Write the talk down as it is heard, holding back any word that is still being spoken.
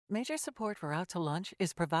Major support for Out to Lunch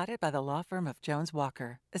is provided by the law firm of Jones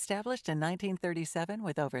Walker, established in 1937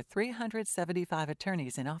 with over 375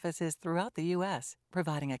 attorneys in offices throughout the U.S.,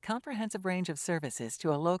 providing a comprehensive range of services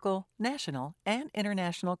to a local, national, and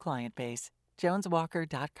international client base.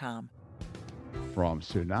 JonesWalker.com. From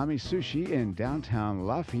Tsunami Sushi in downtown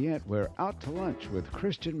Lafayette, we're out to lunch with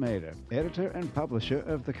Christian Mader, editor and publisher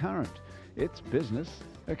of The Current. It's business,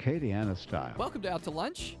 Acadiana style. Welcome to Out to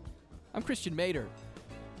Lunch. I'm Christian Mader.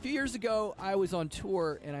 A few years ago, I was on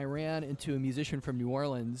tour and I ran into a musician from New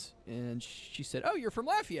Orleans, and she said, "Oh, you're from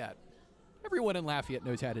Lafayette. Everyone in Lafayette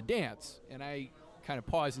knows how to dance." And I kind of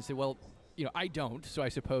paused and said, "Well, I don't, so I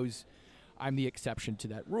suppose I'm the exception to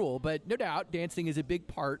that rule." But no doubt, dancing is a big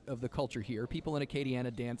part of the culture here. People in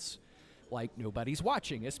Acadiana dance like nobody's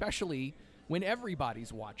watching, especially when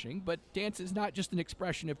everybody's watching. But dance is not just an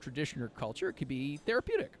expression of tradition or culture. It could be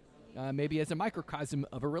therapeutic. Maybe as a microcosm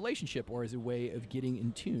of a relationship or as a way of getting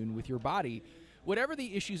in tune with your body. Whatever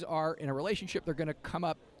the issues are in a relationship, they're going to come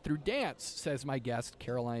up through dance, says my guest,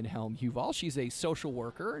 Caroline Helm-Huval. She's a social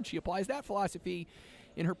worker, and she applies that philosophy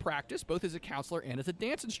in her practice, both as a counselor and as a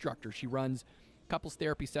dance instructor. She runs couples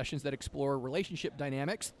therapy sessions that explore relationship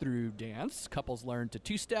dynamics through dance. Couples learn to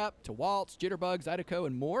two-step, to waltz, jitterbug, zydeco,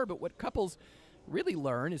 and more, but what couples really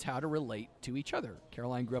learn is how to relate to each other.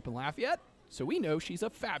 Caroline grew up in Lafayette, so we know she's a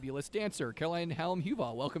fabulous dancer. Caroline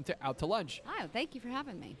Helm-Huval, welcome to Out to Lunch. Hi, thank you for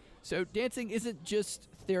having me. So dancing isn't just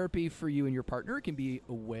therapy for you and your partner. It can be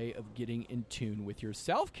a way of getting in tune with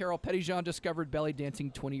yourself. Carole Petitjean discovered belly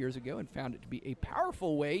dancing 20 years ago and found it to be a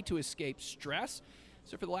powerful way to escape stress.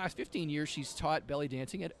 So for the last 15 years, she's taught belly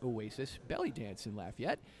dancing at Oasis Belly Dance in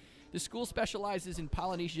Lafayette. The school specializes in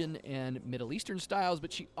Polynesian and Middle Eastern styles,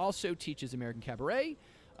 but she also teaches American cabaret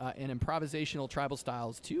and improvisational tribal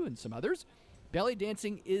styles too, and some others. Belly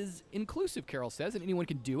dancing is inclusive, Carole says, and anyone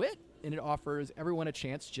can do it, and it offers everyone a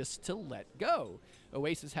chance just to let go.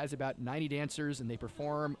 Oasis has about 90 dancers, and they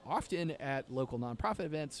perform often at local nonprofit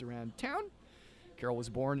events around town. Carole was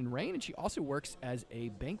born in Rayne, and she also works as a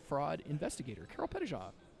bank fraud investigator. Carole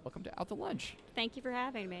Petitjean, welcome to Out to Lunch. Thank you for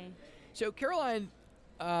having me. So, Caroline,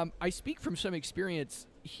 I speak from some experience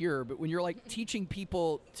here, but when you're teaching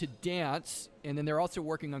people to dance and then they're also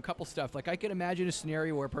working on couple stuff, I can imagine a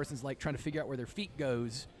scenario where a person's trying to figure out where their feet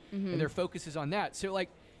goes and their focus is on that. So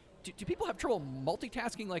do people have trouble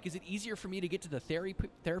multitasking? Is it easier for me to get to the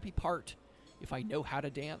therapy part if I know how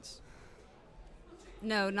to dance?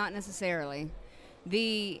 No, not necessarily.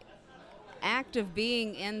 The act of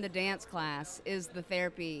being in the dance class is the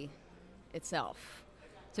therapy itself.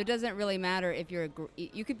 So it doesn't really matter if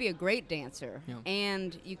you could be a great dancer, yeah,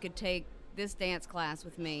 and you could take this dance class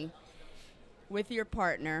with me, with your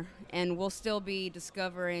partner, and we'll still be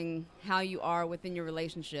discovering how you are within your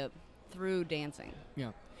relationship through dancing.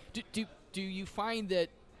 Yeah. Do you find that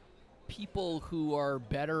people who are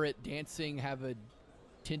better at dancing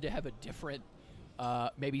tend to have a different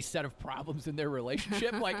maybe set of problems in their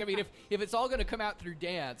relationship? If it's all going to come out through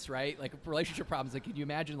dance, right? Relationship problems, can you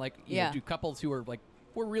imagine do couples who are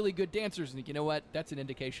we're really good dancers, and you know what? That's an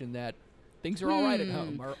indication that things are all right at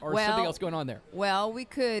home, or something else going on there. Well, we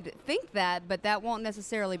could think that, but that won't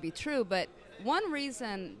necessarily be true. But one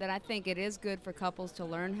reason that I think it is good for couples to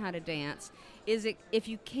learn how to dance is if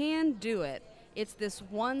you can do it, it's this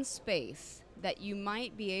one space that you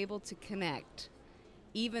might be able to connect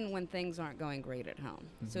even when things aren't going great at home.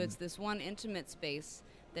 Mm-hmm. So it's this one intimate space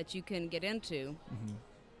that you can get into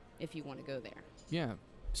if you want to go there. Yeah.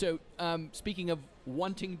 So, speaking of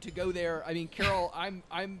wanting to go there, Carole, I'm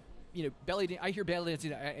belly. I hear belly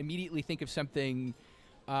dancing, I immediately think of something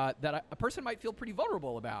that a person might feel pretty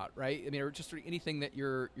vulnerable about, right? Or just anything that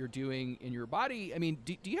you're doing in your body.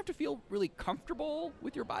 Do you have to feel really comfortable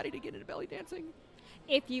with your body to get into belly dancing?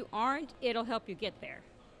 If you aren't, it'll help you get there.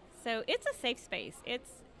 So it's a safe space. It's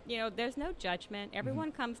there's no judgment.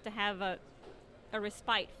 Everyone comes to have a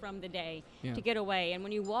respite from the day, to get away. And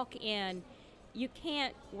when you walk in, you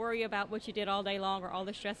can't worry about what you did all day long or all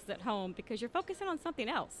the stresses at home because you're focusing on something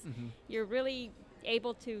else. Mm-hmm. You're really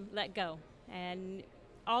able to let go, and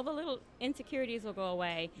all the little insecurities will go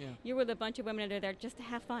away. Yeah. You're with a bunch of women that are there just to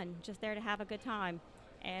have fun, just there to have a good time,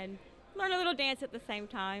 and learn a little dance at the same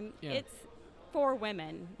time. Yeah. It's for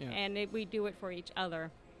women, and we do it for each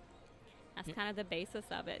other. That's kind of the basis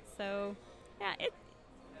of it. So,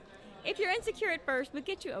 if you're insecure at first, we'll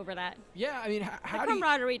get you over that. Yeah, how the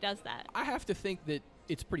camaraderie does that. I have to think that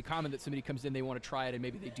it's pretty common that somebody comes in, they want to try it, and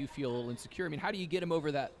maybe they do feel a little insecure. I mean, how do you get them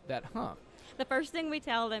over that hump? The first thing we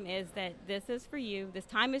tell them is that this is for you, this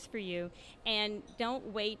time is for you, and don't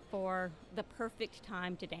wait for the perfect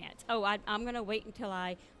time to dance. Oh, I'm going to wait until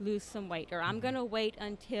I lose some weight, or I'm going to wait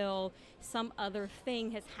until some other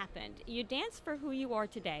thing has happened. You dance for who you are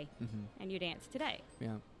today, and you dance today.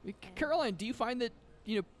 Yeah. Caroline, do you find that,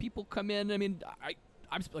 people come in, I mean,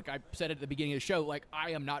 I'm like I said at the beginning of the show, like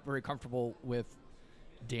I am not very comfortable with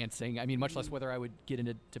dancing. I mean, much less whether I would get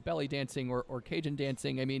into belly dancing or Cajun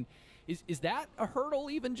dancing. I mean, is that a hurdle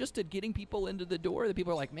even just at getting people into the door? That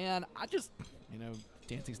people are like, man, I just,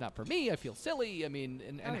 dancing's not for me. I feel silly. I mean,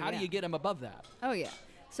 and how do you get them above that? Oh, yeah.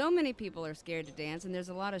 So many people are scared to dance, and there's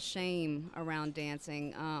a lot of shame around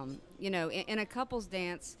dancing. In a couple's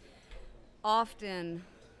dance, often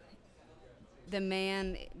the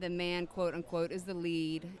man, quote unquote, is the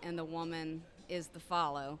lead, and the woman is the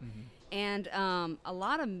follow. And a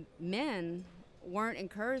lot of men weren't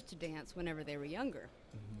encouraged to dance whenever they were younger.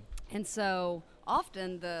 And so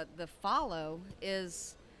often the follow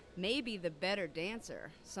is maybe the better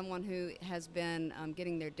dancer, someone who has been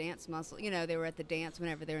getting their dance muscle. They were at the dance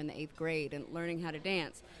whenever they were in the 8th grade and learning how to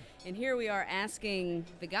dance. And here we are asking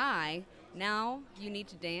the guy, now you need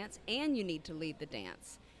to dance and you need to lead the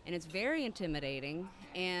dance. And it's very intimidating,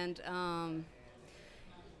 and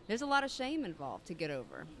there's a lot of shame involved to get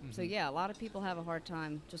over. So yeah, a lot of people have a hard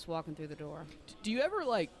time just walking through the door. Do you ever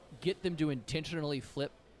get them to intentionally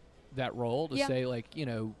flip that role to say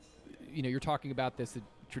you're talking about this that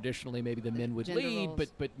traditionally maybe the men would lead, roles.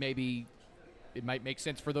 but maybe it might make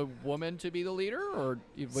sense for the woman to be the leader, or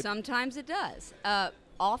sometimes it does.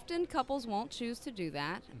 Often couples won't choose to do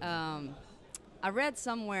that. I read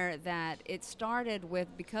somewhere that it started with,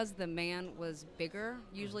 because the man was bigger,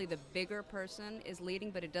 usually the bigger person is leading,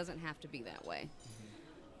 but it doesn't have to be that way.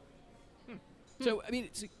 So, I mean,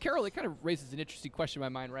 Carol, it kind of raises an interesting question in my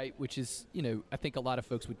mind, right? Which is, I think a lot of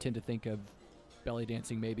folks would tend to think of belly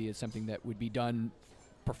dancing maybe as something that would be done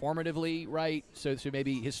performatively, right? So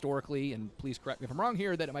maybe historically, and please correct me if I'm wrong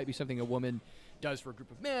here, that it might be something a woman does for a group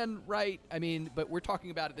of men, right? I mean, but we're talking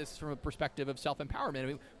about this from a perspective of self-empowerment. I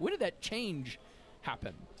mean, when did that change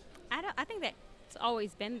happen? I think that's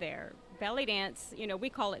always been there. Belly dance, we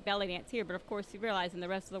call it belly dance here, but of course you realize in the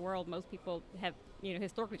rest of the world, most people have,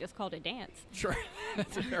 historically just called it dance. Sure,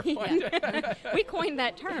 that's a fair point. We coined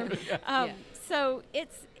that term. So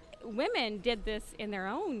women did this in their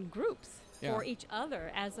own groups for each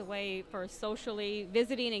other as a way for socially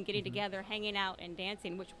visiting and getting together, hanging out and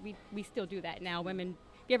dancing, which we still do that now. Women,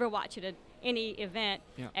 if you ever watch it at any event,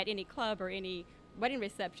 at any club or any wedding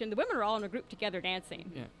reception, the women are all in a group together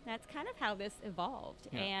dancing. That's kind of how this evolved.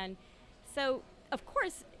 And so, of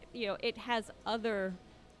course, it has other,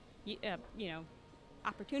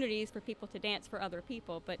 opportunities for people to dance for other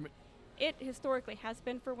people, but it historically has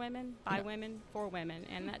been for women, by women, for women,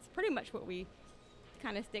 and that's pretty much what we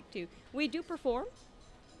kind of stick to. We do perform.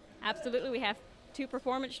 Absolutely. We have 2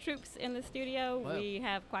 performance troupes in the studio. Wow. We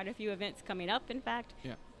have quite a few events coming up, in fact.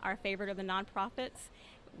 Our favorite are the nonprofits.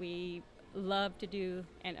 We love to do,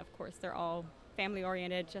 and of course they're all family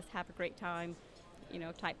oriented, just have a great time,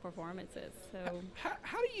 type performances. So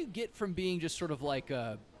how do you get from being just sort of like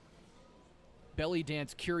a belly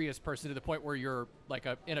dance curious person to the point where you're like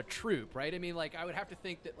in a troupe, right? I mean, I would have to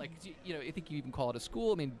think that I think you even call it a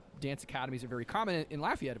school. I mean, dance academies are very common in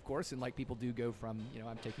Lafayette, of course, and people do go from,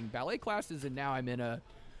 I'm taking ballet classes and now I'm in a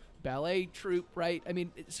ballet troupe, right? I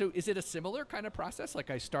mean, so is it a similar kind of process?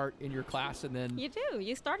 I start in your class and then... You do.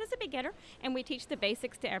 You start as a beginner, and we teach the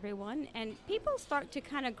basics to everyone, and people start to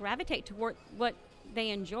kind of gravitate toward what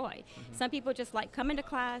they enjoy. Some people just like coming to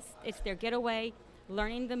class, it's their getaway,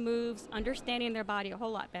 learning the moves, understanding their body a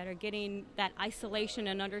whole lot better, getting that isolation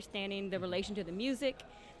and understanding the relation to the music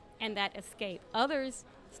and that escape. Others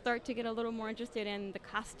start to get a little more interested in the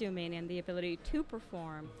costuming and the ability to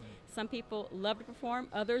perform. Some people love to perform,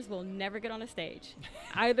 others will never get on a stage.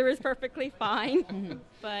 Either is perfectly fine,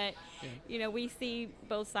 but we see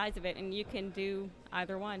both sides of it, and you can do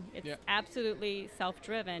either one. It's absolutely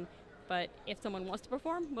self-driven, but if someone wants to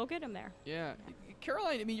perform, we'll get them there. Yeah.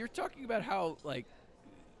 Caroline, I mean, you're talking about how,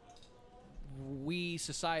 we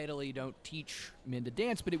societally don't teach men to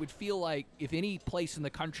dance, but it would feel like if any place in the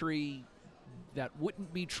country that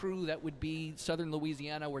wouldn't be true, that would be Southern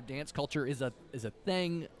Louisiana, where dance culture is a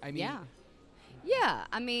thing. I mean, yeah.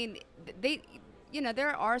 I mean,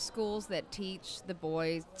 there are schools that teach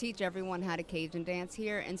everyone how to Cajun dance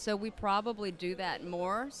here, and so we probably do that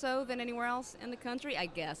more so than anywhere else in the country, I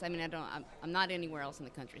guess. I mean, I'm not anywhere else in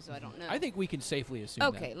the country, so I don't know. I think we can safely assume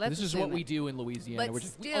okay, that. let's This is assume what we it. do in Louisiana.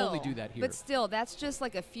 We only do that here. But still, that's just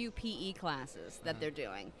like a few PE classes that they're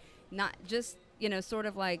doing. Not just, sort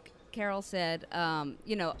of like Carol said,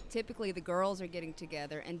 typically the girls are getting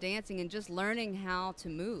together and dancing and just learning how to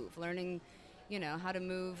move, how to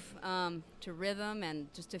move to rhythm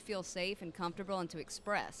and just to feel safe and comfortable and to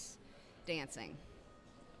express dancing.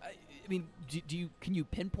 I mean, can you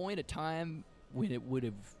pinpoint a time when it would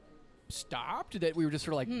have stopped, that we were just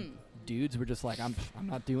sort of like dudes were just like, I'm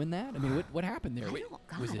not doing that? I mean, what happened there?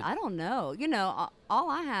 I don't know. All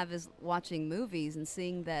I have is watching movies and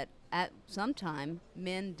seeing that at some time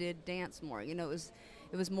men did dance more. It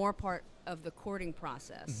was more part of the courting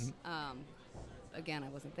process. Again, I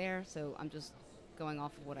wasn't there, so I'm just going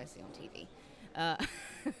off of what I see on TV.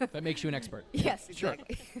 That makes you an expert. Yes,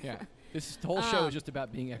 exactly. Sure. Yeah. This whole show is just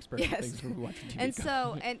about being experts yes. at things we're watching TV. And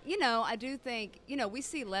so, I do think, we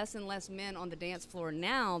see less and less men on the dance floor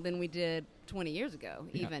now than we did 20 years ago,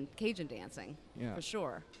 even Cajun dancing, for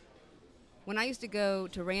sure. When I used to go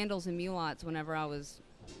to Randall's and Mulots whenever I was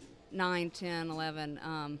 9, 10, 11,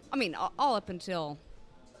 all up until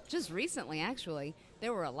just recently, actually,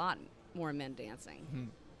 there were a lot more men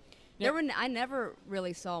dancing. I never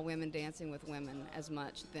really saw women dancing with women as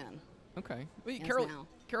much then. Okay. Well, now.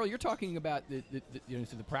 Carol, you're talking about the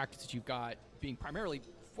practice that you've got being primarily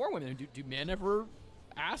for women. Do men ever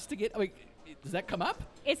ask to get? Does that come up?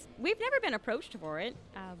 We've never been approached for it.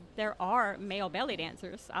 There are male belly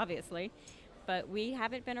dancers, obviously, but we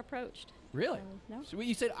haven't been approached. Really? No. So when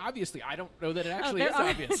you said obviously, I don't know that it actually is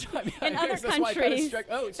obvious. In other countries,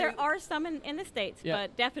 there are some in the States,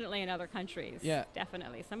 but definitely in other countries. Yeah.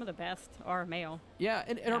 Definitely. Some of the best are male. Yeah,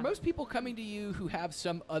 and are most people coming to you who have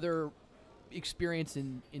some other experience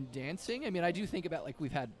in dancing? I mean, I do think about,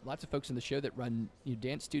 we've had lots of folks on the show that run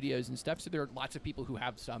dance studios and stuff, so there are lots of people who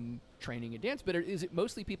have some training in dance, but is it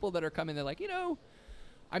mostly people that are coming, they're like,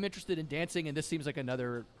 I'm interested in dancing and this seems like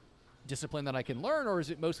another discipline that I can learn, or is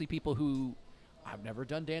it mostly people who I've never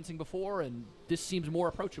done dancing before and this seems more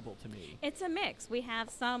approachable to me? It's a mix. We have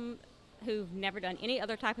some who've never done any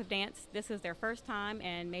other type of dance. This is their first time,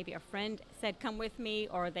 and maybe a friend said, come with me,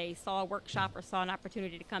 or they saw a workshop or saw an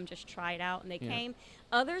opportunity to come just try it out, and they came.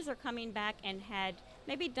 Others are coming back and had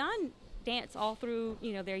maybe done dance all through,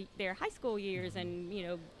 their high school years and,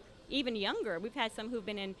 even younger. We've had some who've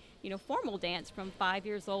been in, formal dance from 5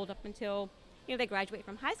 years old up until, they graduate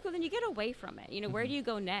from high school. Then you get away from it. Where do you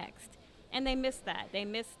go next? And they miss that. They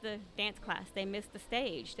miss the dance class. They miss the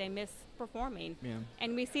stage. They miss performing. Yeah.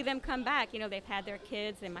 And we see them come back. They've had their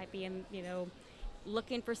kids. They might be in,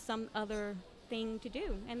 looking for some other thing to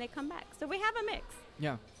do, and they come back. So we have a mix.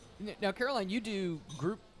 Yeah. Now, Caroline, you do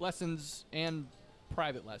group lessons and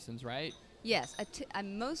private lessons, right? Yes. I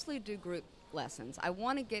mostly do group lessons. I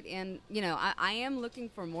want to get in, I am looking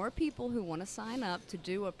for more people who want to sign up to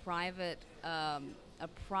do a private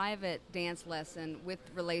dance lesson with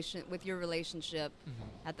your relationship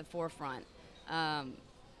at the forefront.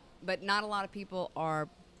 But not a lot of people are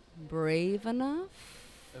brave enough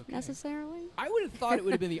necessarily. I would have thought it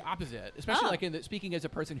would have been the opposite, especially speaking as a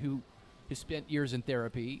person who has spent years in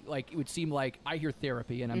therapy. It would seem like I hear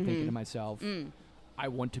therapy and I'm thinking to myself, I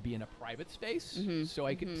want to be in a private space so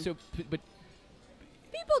I could. But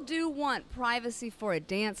people do want privacy for a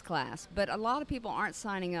dance class, but a lot of people aren't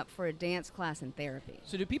signing up for a dance class in therapy.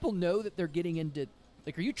 So do people know that they're getting into,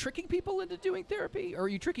 are you tricking people into doing therapy, or are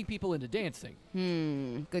you tricking people into dancing?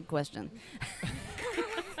 Good question.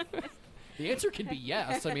 The answer can be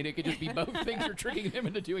yes. I mean, it could just be both things. You're tricking them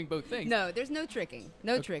into doing both things. No, there's no tricking.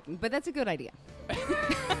 Tricking, but that's a good idea.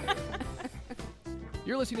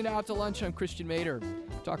 You're listening to Out to Lunch. I'm Christian Mader,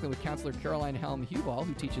 talking with counselor Caroline Helm-Hubal,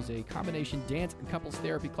 who teaches a combination dance and couples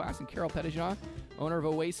therapy class, and Carol Petitjean, owner of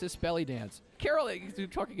Oasis Belly Dance. Carol, you're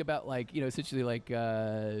talking about essentially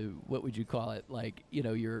what would you call it?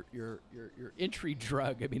 Your entry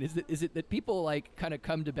drug. I mean, is it that people kind of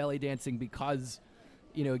come to belly dancing because,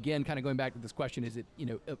 again, kind of going back to this question, is it,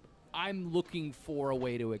 I'm looking for a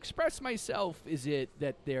way to express myself? Is it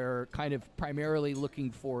that they're kind of primarily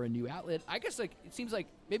looking for a new outlet? I guess it seems like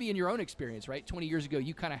maybe in your own experience, right? 20 years ago,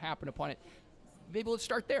 you kind of happened upon it. Maybe let's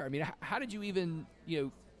start there. I mean, how did you even,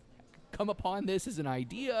 come upon this as an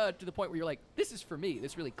idea to the point where you're like, this is for me,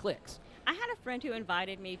 this really clicks? I had a friend who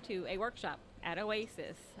invited me to a workshop at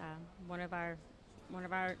Oasis. One of our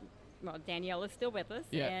Danielle is still with us,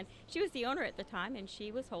 and she was the owner at the time, and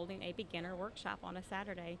she was holding a beginner workshop on a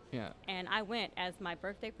Saturday. Yeah. And I went as my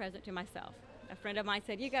birthday present to myself. a friend of mine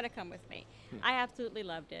said, you got to come with me. I absolutely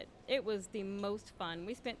loved it. It was the most fun.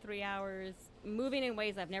 We spent 3 hours moving in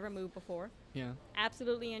ways I've never moved before. Yeah.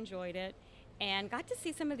 Absolutely enjoyed it. And got to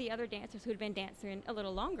see some of the other dancers who had been dancing a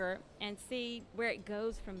little longer and see where it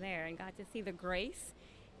goes from there, and got to see the grace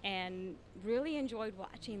and really enjoyed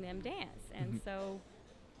watching them dance. And so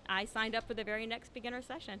I signed up for the very next beginner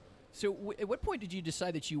session. So at what point did you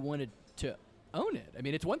decide that you wanted to own it? I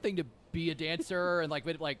mean, it's one thing to be a dancer and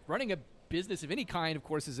but running a business of any kind, of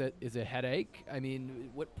course, is a headache. I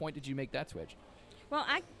mean, what point did you make that switch? Well,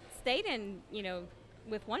 I stayed in,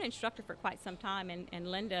 with one instructor for quite some time, and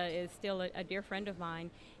Linda is still a dear friend of mine,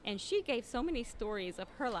 and she gave so many stories of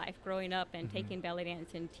her life growing up and taking belly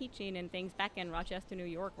dance and teaching and things back in Rochester, New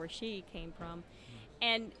York, where she came from.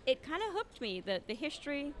 And it kind of hooked me, the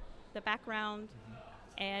history, the background,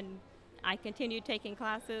 and I continued taking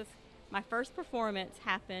classes. My first performance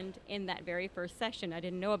happened in that very first session. I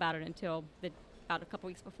didn't know about it until about a couple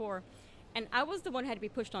weeks before, and I was the one who had to be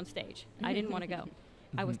pushed on stage. I didn't want to go.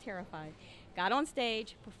 I was terrified. Got on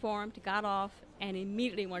stage, performed, got off, and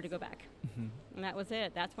immediately wanted to go back. And that was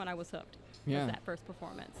it. That's when I was hooked. Yeah. Was that first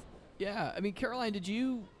performance. Yeah. I mean, Caroline, did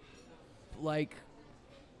you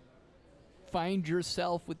find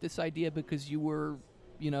yourself with this idea because you were,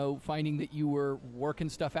 finding that you were working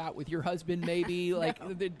stuff out with your husband, maybe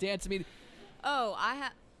the dance? I mean, I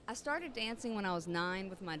started dancing when I was 9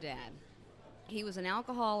 with my dad. He was an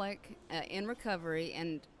alcoholic in recovery,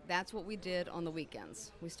 and that's what we did on the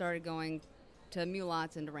weekends. We started going to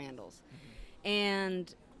Mulots and to Randall's.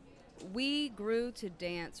 And we grew to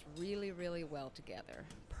dance really, really well together,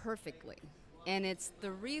 perfectly. And it's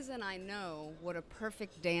the reason I know what a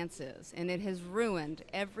perfect dance is, and it has ruined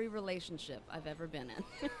every relationship I've ever been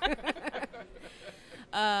in.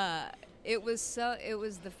 It was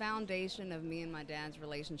the foundation of me and my dad's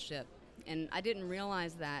relationship, and I didn't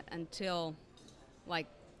realize that until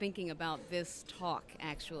thinking about this talk,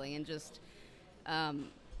 actually, and just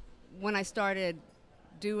when I started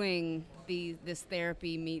doing this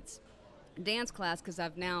therapy meets dance class, because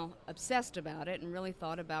I've now obsessed about it and really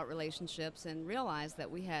thought about relationships and realized that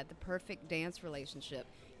we had the perfect dance relationship.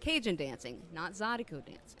 Cajun dancing, not Zydeco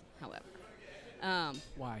dancing, however.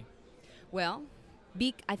 Why? Well,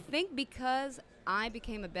 I think because I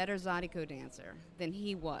became a better Zydeco dancer than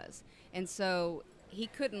he was, and so he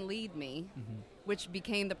couldn't lead me, which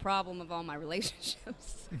became the problem of all my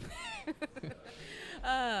relationships.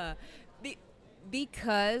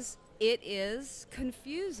 Because it is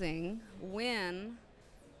confusing when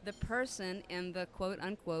the person in the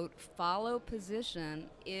quote-unquote follow position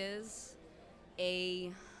is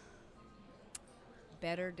a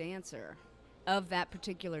better dancer of that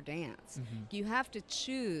particular dance. You have to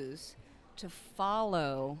choose to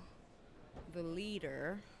follow the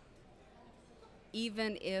leader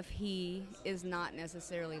even if he is not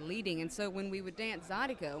necessarily leading. And so when we would dance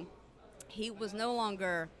Zydeco, he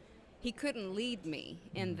couldn't lead me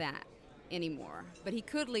in that anymore, but he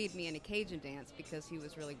could lead me in a Cajun dance because he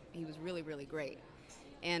was really, really great,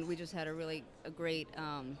 and we just had a great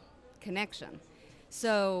connection.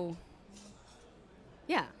 So,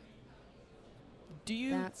 yeah.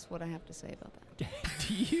 That's what I have to say about that.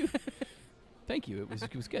 Do you? Thank you.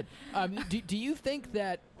 It was good. Do you think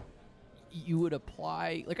that you would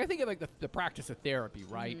apply? I think of the practice of therapy,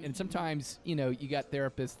 right? And sometimes you got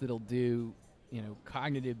therapists that'll do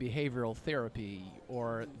cognitive behavioral therapy,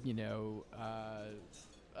 or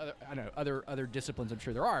other disciplines. I'm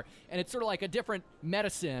sure there are, and it's sort of like a different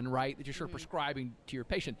medicine, right? That you're sort of prescribing to your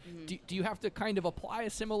patient. Do you have to kind of apply a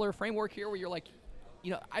similar framework here, where you're like,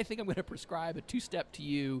 I think I'm going to prescribe a two-step to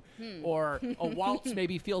you, or a waltz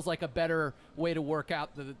maybe feels like a better way to work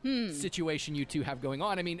out the situation you two have going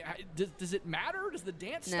on? I mean, does it matter? Does the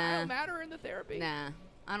dance style matter in the therapy? Nah.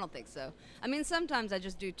 I don't think so. I mean, sometimes I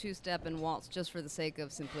just do two-step and waltz just for the sake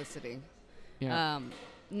of simplicity. Yeah.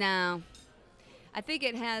 No. I think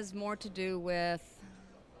it has more to do with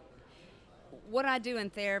what I do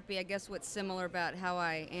in therapy. I guess what's similar about how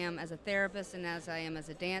I am as a therapist and as I am as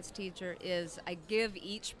a dance teacher is I give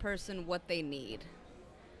each person what they need.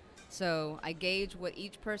 So I gauge what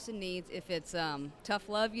each person needs. If it's tough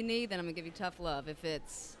love you need, then I'm going to give you tough love. If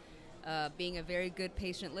it's being a very good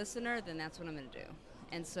patient listener, then that's what I'm going to do.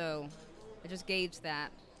 And so I just gauge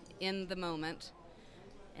that in the moment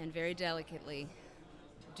and very delicately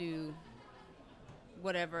do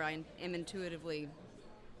whatever I am intuitively,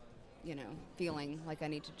 feeling like I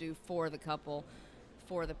need to do for the couple,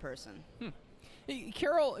 for the person. Hey,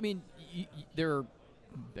 Carol, I mean, there are,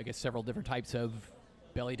 I guess, several different types of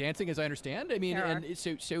belly dancing, as I understand. I mean, and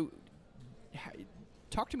so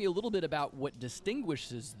talk to me a little bit about what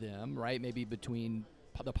distinguishes them, right? Maybe between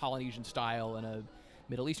the Polynesian style and a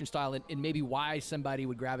Middle Eastern style, and maybe why somebody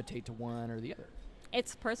would gravitate to one or the other?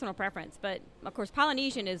 It's personal preference, but of course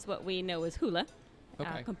Polynesian is what we know as hula.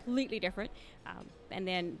 Okay. Completely different. And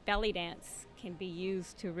then belly dance can be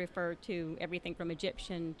used to refer to everything from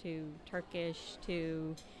Egyptian to Turkish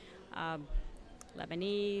to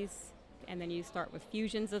Lebanese. And then you start with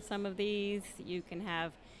fusions of some of these. You can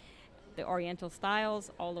have the Oriental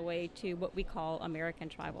styles all the way to what we call American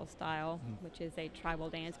tribal style, which is a tribal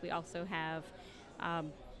dance. We also have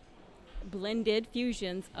blended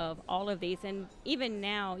fusions of all of these. And even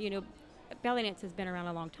now, belly dance has been around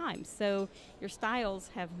a long time, so your styles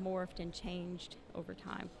have morphed and changed over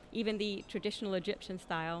time. Even the traditional Egyptian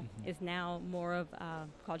style is now more of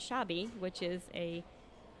called shabi, which is a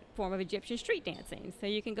form of Egyptian street dancing. So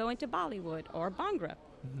you can go into Bollywood or Bhangra,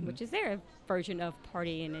 which is their version of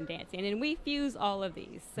partying and dancing, and we fuse all of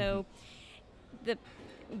these. So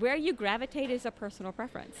where you gravitate is a personal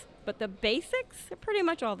preference, but the basics are pretty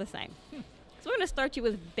much all the same. So we're going to start you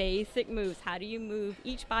with basic moves. How do you move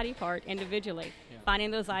each body part individually?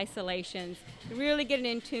 Finding those isolations, really getting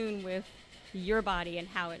in tune with your body and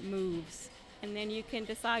how it moves. And then you can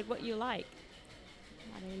decide what you like.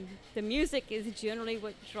 I mean, the music is generally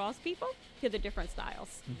what draws people to the different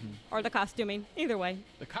styles. Or the costuming, either way.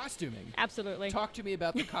 The costuming? Absolutely. Talk to me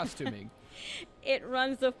about the costuming. It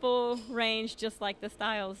runs the full range just like the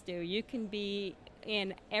styles do. You can be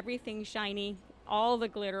in everything shiny, all the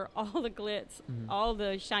glitter, all the glitz, all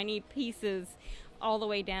the shiny pieces, all the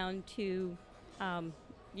way down to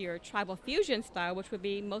your tribal fusion style, which would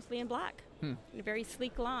be mostly in black. Very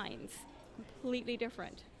sleek lines, completely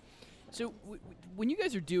different. So when you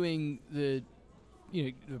guys are doing the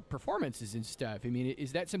performances and stuff, I mean,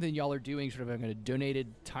 is that something y'all are doing sort of on a donated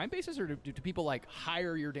time basis, or do people like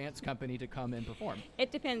hire your dance company to come and perform?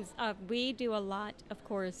 It depends. We do a lot, of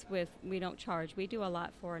course, we don't charge. We do a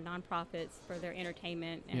lot for nonprofits for their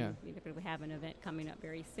entertainment, and we have an event coming up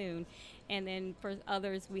very soon. And then for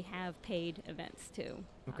others, we have paid events too.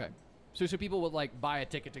 Okay. So people would like buy a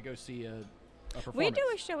ticket to go see a performance? We do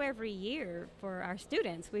a show every year for our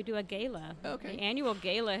students. We do a gala. Okay. The annual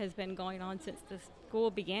gala has been going on since the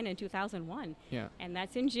school began in 2001. Yeah. And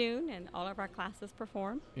that's in June, and all of our classes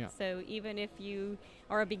perform. Yeah. So even if you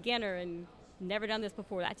are a beginner and never done this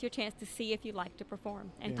before, that's your chance to see if you like to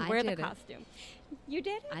perform and to wear the costume. You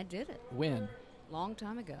did it? I did it. When? Long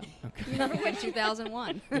time ago. Okay. You remember in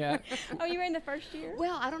 2001? Yeah. Oh, you were in the first year?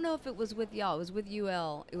 Well, I don't know if it was with y'all. It was with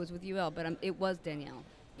UL. It was with UL, but it was Danielle.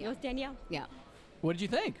 It was Danielle? Yeah. What did you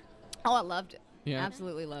think? Oh, I loved it. Yeah.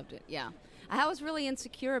 Absolutely loved it. Yeah. I was really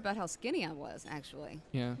insecure about how skinny I was, actually.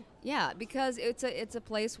 Yeah. Yeah, because it's a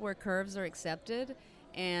place where curves are accepted,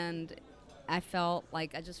 and I felt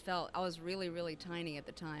like I was really, really tiny at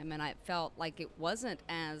the time, and I felt like it wasn't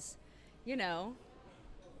as, I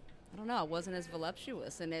don't know, it wasn't as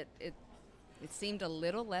voluptuous, and it seemed a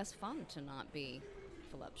little less fun to not be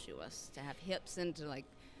voluptuous, to have hips and to like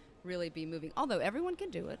really be moving. Although everyone can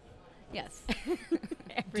do it. Yes.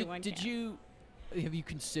 Everyone can. Have you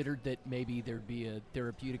considered that maybe there'd be a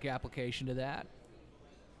therapeutic application to that?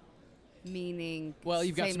 Meaning, well,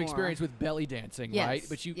 you've got some more. experience with belly dancing, Yes. right?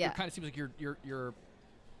 But it kind of seems like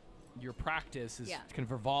your practice is kind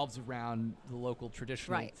of revolves around the local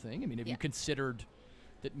traditional thing. I mean, have you considered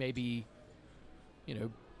that maybe,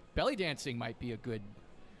 belly dancing might be a good?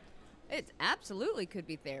 It absolutely could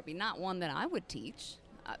be therapy. Not one that I would teach.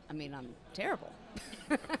 I mean, I'm terrible.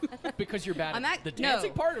 Because you're bad at the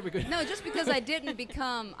dancing part, or because no, just because I didn't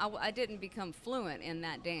become fluent in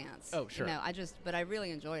that dance. Oh, sure. But I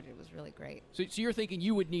really enjoyed it. It was really great. So you're thinking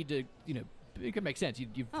you would need to, it could make sense.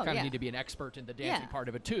 You kind of need to be an expert in the dancing part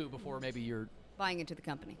of it too before maybe you're buying into the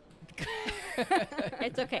company.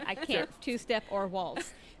 It's okay. I can't two-step or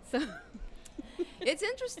waltz. So it's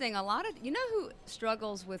interesting. A lot of who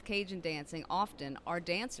struggles with Cajun dancing often are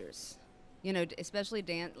dancers. Especially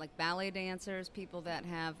like ballet dancers, people that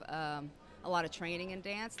have a lot of training in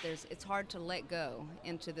dance. It's hard to let go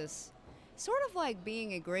into this sort of like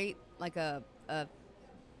being a great, like a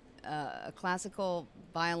classical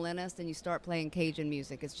violinist, and you start playing Cajun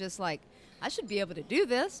music. It's just like, I should be able to do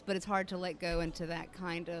this, but it's hard to let go into that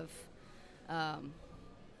kind of, I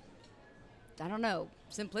don't know,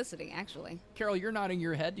 simplicity, actually. Carol, you're nodding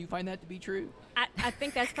your head. Do you find that to be true? I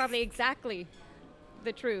think that's probably exactly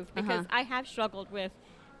the truth, because I have struggled with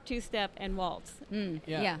two-step and waltz.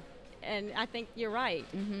 Yeah. And I think you're right.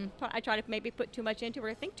 Mm-hmm. I try to maybe put too much into it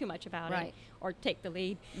or think too much about it, or take the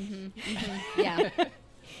lead. Mm-hmm. Mm-hmm. Yeah.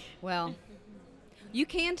 Well, you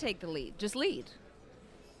can take the lead. Just lead.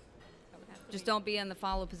 Just don't be in the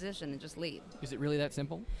follow position and just lead. Is it really that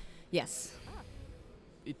simple? Yes.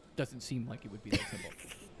 it doesn't seem like it would be that simple.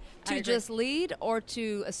 To just lead or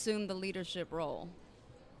to assume the leadership role?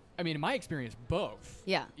 I mean, in my experience, both.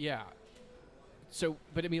 Yeah. Yeah. So,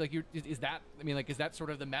 but I mean, like, is that sort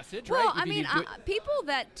of the message, well, right? I mean, people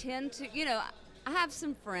that tend to, I have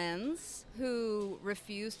some friends who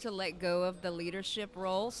refuse to let go of the leadership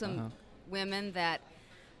role. Some women that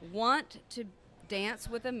want to dance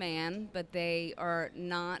with a man, but they are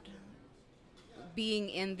not being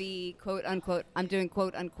in the quote unquote, I'm doing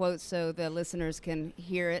quote unquote so the listeners can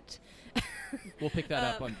hear it. We'll pick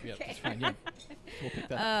that up on, yeah, that's fine, yeah. We'll pick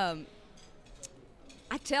that up.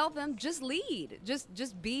 I tell them, just lead,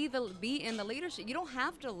 just be in the leadership. You don't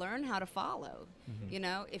have to learn how to follow,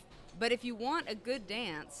 but if you want a good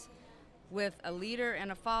dance with a leader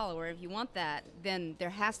and a follower, if you want that, then there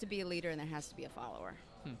has to be a leader and there has to be a follower.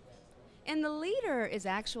 And the leader is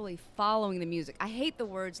actually following the music. I hate the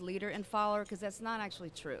words leader and follower because that's not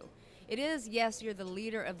actually true. It is, yes, you're the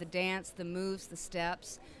leader of the dance, the moves, the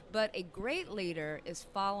steps, but a great leader is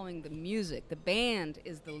following the music. The band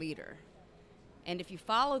is the leader. And if you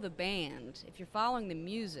follow the band, if you're following the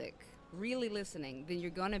music, really listening, then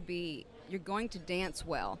you're going to dance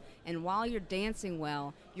well. And while you're dancing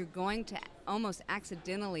well, you're going to almost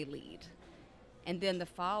accidentally lead. And then the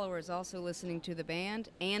follower is also listening to the band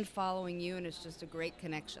and following you, and it's just a great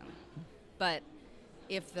connection. But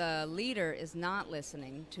if the leader is not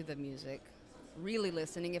listening to the music, really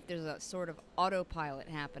listening, if there's a sort of autopilot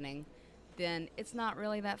happening, then it's not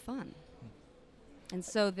really that fun. And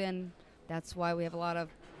so then that's why we have a lot of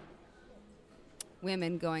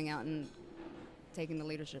women going out and taking the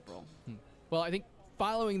leadership role. Well, I think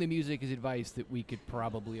following the music is advice that we could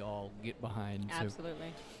probably all get behind. Absolutely.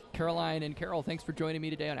 So, Caroline and Carol, thanks for joining me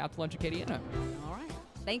today on Out to Lunch Acadiana. All right.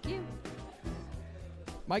 Thank you.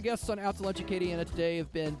 My guests on Out to Lunch Acadiana today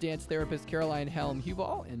have been dance therapist Caroline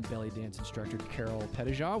Helm-Huval and belly dance instructor Carol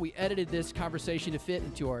Pettijohn. We edited this conversation to fit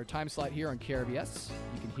into our time slot here on KRBS.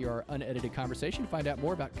 You can hear our unedited conversation. Find out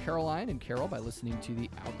more about Caroline and Carol by listening to the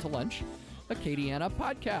Out to Lunch Acadiana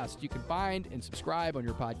podcast. You can find and subscribe on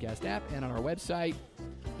your podcast app and on our website.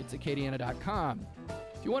 It's Acadiana.com.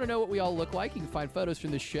 If you want to know what we all look like, you can find photos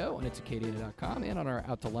from this show on itsacadiana.com and on our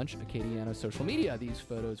Out to Lunch Acadiana social media. These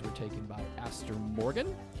photos were taken by Astor Morgan.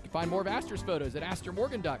 You can find more of Astor's photos at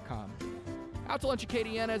astormorgan.com. Out to Lunch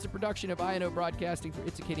Acadiana is a production of INO Broadcasting for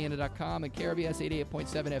itsacadiana.com and KRBS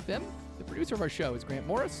 88.7 FM. The producer of our show is Grant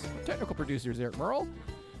Morris. Our technical producer is Eric Merle.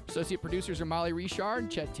 Associate producers are Molly Richard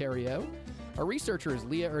and Chet Theriault. Our researcher is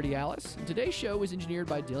Leah Erdialis. And today's show was engineered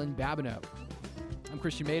by Dylan Babineau. I'm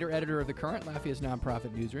Christian Mader, editor of The Current, Lafayette's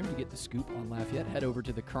nonprofit newsroom. To get the scoop on Lafayette, head over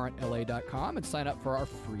to thecurrentla.com and sign up for our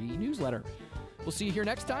free newsletter. We'll see you here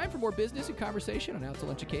next time for more business and conversation on Out to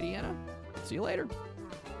Lunch Acadiana. See you later.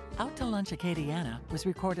 Out to Lunch Acadiana was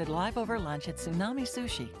recorded live over lunch at Tsunami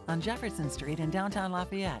Sushi on Jefferson Street in downtown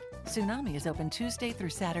Lafayette. Tsunami is open Tuesday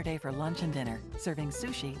through Saturday for lunch and dinner, serving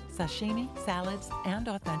sushi, sashimi, salads, and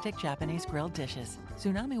authentic Japanese grilled dishes.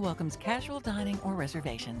 Tsunami welcomes casual dining or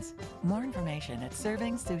reservations. More information at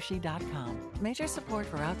servingsushi.com. Major support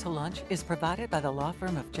for Out to Lunch is provided by the law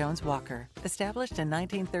firm of Jones Walker, established in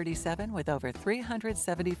 1937 with over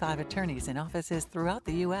 375 attorneys in offices throughout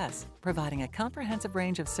the U.S., providing a comprehensive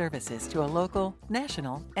range of services to a local,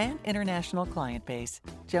 national, and international client base.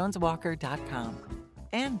 JonesWalker.com.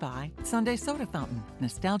 And by Sunday Soda Fountain.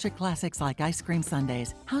 Nostalgic classics like ice cream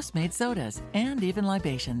sundaes, house-made sodas, and even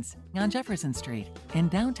libations on Jefferson Street in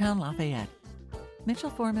downtown Lafayette. Mitchell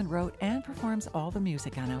Foreman wrote and performs all the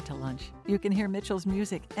music on Out to Lunch. You can hear Mitchell's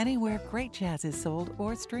music anywhere great jazz is sold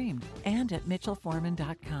or streamed, and at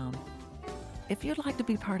mitchellforeman.com. If you'd like to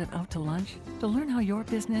be part of Out to Lunch, to learn how your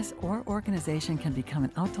business or organization can become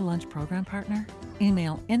an Out to Lunch program partner,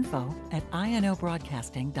 email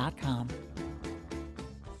info@inobroadcasting.com.